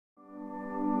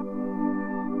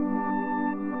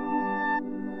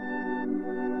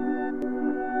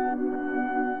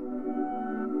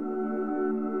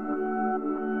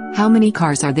How many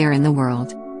cars are there in the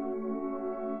world?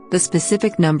 The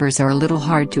specific numbers are a little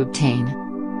hard to obtain.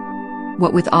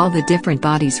 What with all the different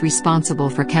bodies responsible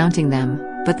for counting them,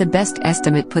 but the best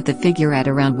estimate put the figure at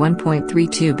around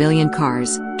 1.32 billion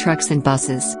cars, trucks and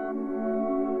buses.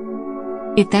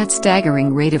 If that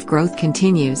staggering rate of growth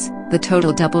continues, the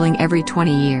total doubling every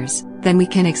 20 years, then we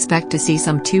can expect to see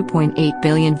some 2.8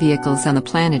 billion vehicles on the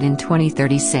planet in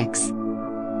 2036.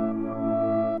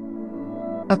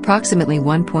 Approximately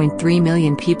 1.3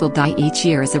 million people die each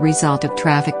year as a result of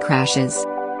traffic crashes.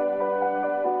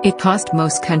 It costs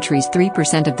most countries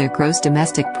 3% of their gross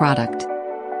domestic product.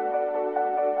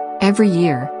 Every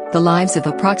year, the lives of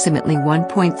approximately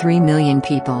 1.3 million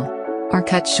people are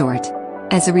cut short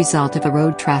as a result of a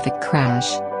road traffic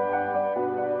crash.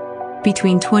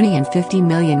 Between 20 and 50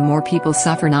 million more people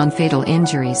suffer non-fatal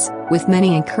injuries, with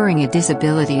many incurring a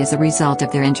disability as a result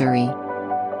of their injury.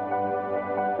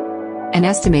 An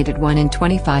estimated 1 in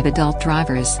 25 adult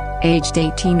drivers, aged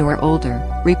 18 or older,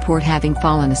 report having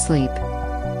fallen asleep.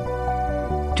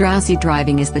 Drowsy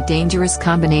driving is the dangerous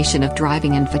combination of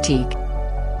driving and fatigue.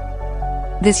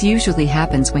 This usually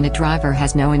happens when a driver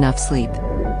has no enough sleep.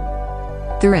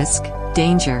 The risk,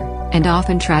 danger, and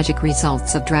often tragic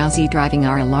results of drowsy driving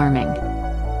are alarming.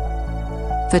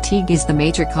 Fatigue is the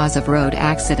major cause of road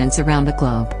accidents around the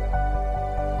globe.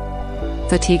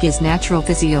 Fatigue is a natural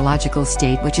physiological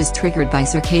state which is triggered by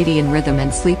circadian rhythm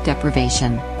and sleep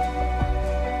deprivation.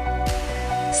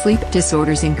 Sleep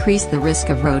disorders increase the risk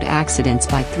of road accidents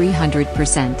by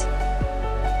 300%.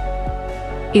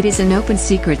 It is an open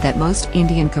secret that most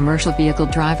Indian commercial vehicle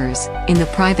drivers, in the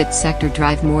private sector,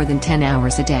 drive more than 10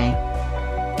 hours a day.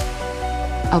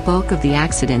 A bulk of the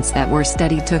accidents that were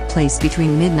studied took place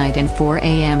between midnight and 4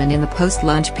 a.m. and in the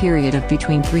post-lunch period of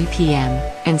between 3 p.m.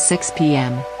 and 6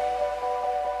 p.m.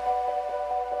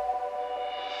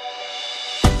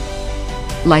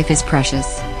 Life is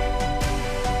precious.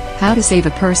 How to save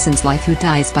a person's life who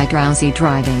dies by drowsy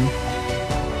driving.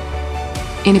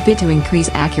 In a bid to increase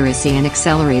accuracy and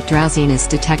accelerate drowsiness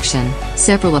detection,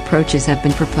 several approaches have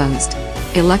been proposed.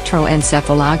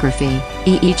 Electroencephalography,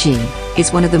 EEG,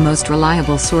 is one of the most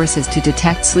reliable sources to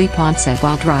detect sleep onset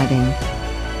while driving.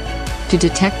 To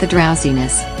detect the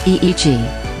drowsiness,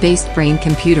 EEG-based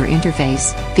brain-computer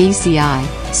interface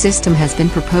 (BCI) system has been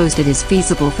proposed. It is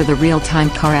feasible for the real-time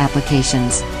car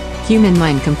applications. Human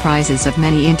mind comprises of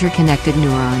many interconnected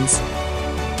neurons.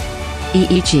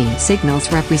 EEG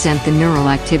signals represent the neural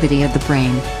activity of the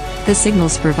brain. The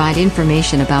signals provide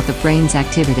information about the brain's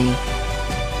activity.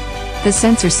 The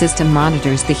sensor system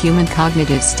monitors the human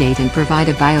cognitive state and provide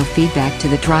a biofeedback to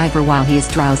the driver while he is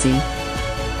drowsy.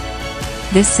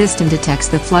 This system detects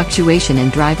the fluctuation in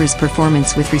driver's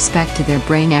performance with respect to their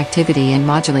brain activity and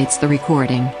modulates the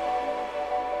recording.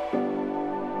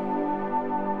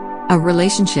 A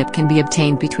relationship can be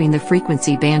obtained between the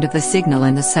frequency band of the signal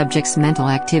and the subject's mental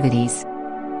activities.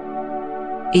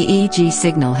 EEG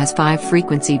signal has 5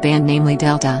 frequency band, namely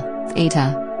delta,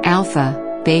 theta,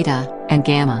 alpha, beta, and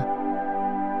gamma.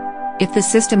 If the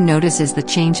system notices the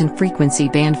change in frequency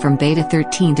band from beta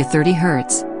 13 to 30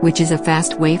 Hz, which is a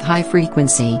fast wave high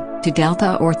frequency, to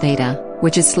delta or theta,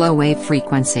 which is slow wave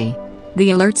frequency,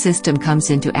 the alert system comes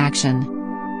into action.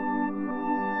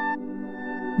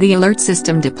 The alert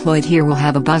system deployed here will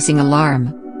have a buzzing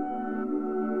alarm,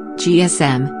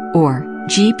 GSM, or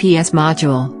GPS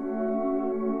module,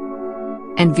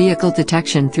 and vehicle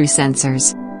detection through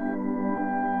sensors.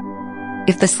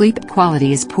 If the sleep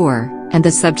quality is poor, and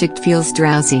the subject feels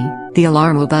drowsy, the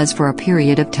alarm will buzz for a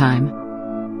period of time.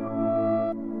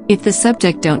 If the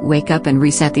subject don't wake up and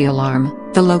reset the alarm,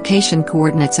 the location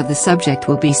coordinates of the subject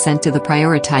will be sent to the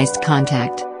prioritized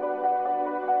contact.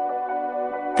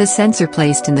 The sensor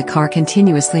placed in the car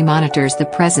continuously monitors the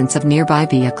presence of nearby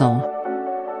vehicle.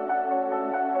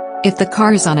 If the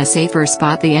car is on a safer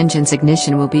spot, the engine's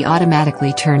ignition will be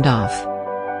automatically turned off.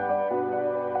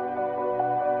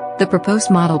 The proposed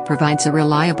model provides a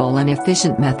reliable and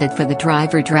efficient method for the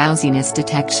driver drowsiness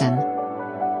detection.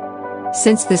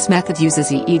 Since this method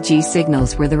uses EEG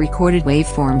signals where the recorded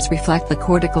waveforms reflect the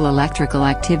cortical electrical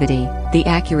activity, the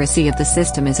accuracy of the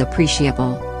system is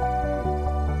appreciable.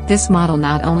 This model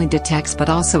not only detects but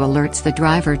also alerts the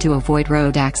driver to avoid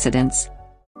road accidents.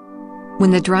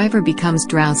 When the driver becomes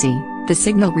drowsy, the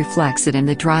signal reflects it and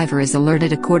the driver is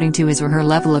alerted according to his or her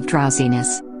level of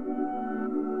drowsiness.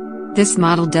 This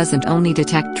model doesn't only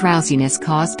detect drowsiness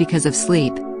caused because of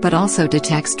sleep, but also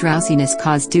detects drowsiness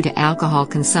caused due to alcohol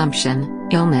consumption,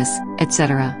 illness,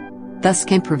 etc. Thus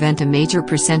can prevent a major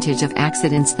percentage of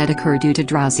accidents that occur due to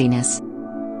drowsiness.